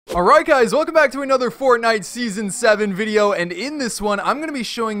Alright guys, welcome back to another Fortnite Season 7 video, and in this one, I'm going to be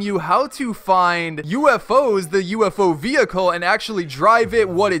showing you how to find UFOs, the UFO vehicle, and actually drive it,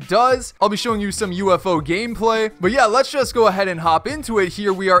 what it does. I'll be showing you some UFO gameplay, but yeah, let's just go ahead and hop into it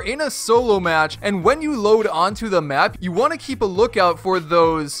here. We are in a solo match, and when you load onto the map, you want to keep a lookout for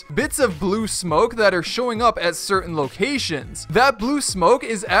those bits of blue smoke that are showing up at certain locations. That blue smoke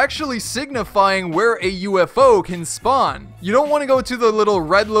is actually signifying where a UFO can spawn. You don't want to go to the little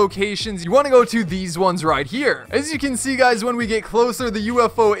red locations, you want to go to these ones right here. As you can see guys, when we get closer, the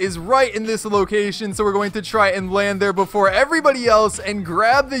UFO is right in this location, so we're going to try and land there before everybody else and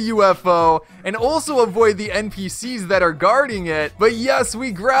grab the UFO and also avoid the NPCs that are guarding it. But yes,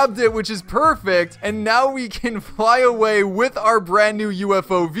 we grabbed it, which is perfect, and now we can fly away with our brand new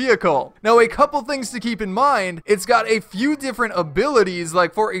UFO vehicle. Now, a couple things to keep in mind, it's got a few different abilities,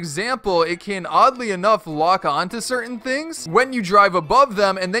 like for example, it can oddly enough lock onto certain things when you drive above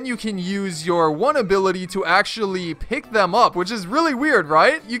them, and then you can use your one ability to actually pick them up, which is really weird,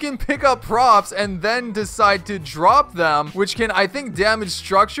 right? You can pick up props and then decide to drop them, which can, I think, damage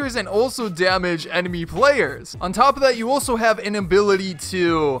structures and also damage enemy players. On top of that, you also have an ability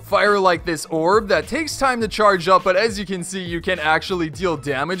to fire like this orb that takes time to charge up, but as you can see, you can actually deal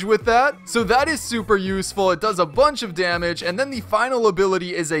damage with that. So that is super useful. It does a bunch of damage, and then the final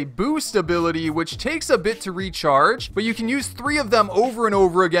ability is a boost ability, which takes a bit to recharge, but you can use 3 of them over and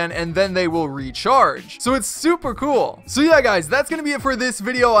over again, and then they will recharge. So it's super cool. So yeah guys, that's gonna be it for this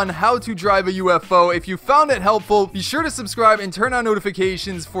video on how to drive a UFO. If you found it helpful, be sure to subscribe and turn on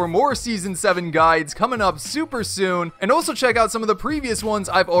notifications for more Season 7 guides coming up super soon, and also check out some of the previous ones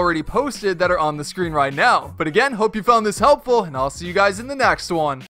I've already posted that are on the screen right now. But again, hope you found this helpful, and I'll see you guys in the next one.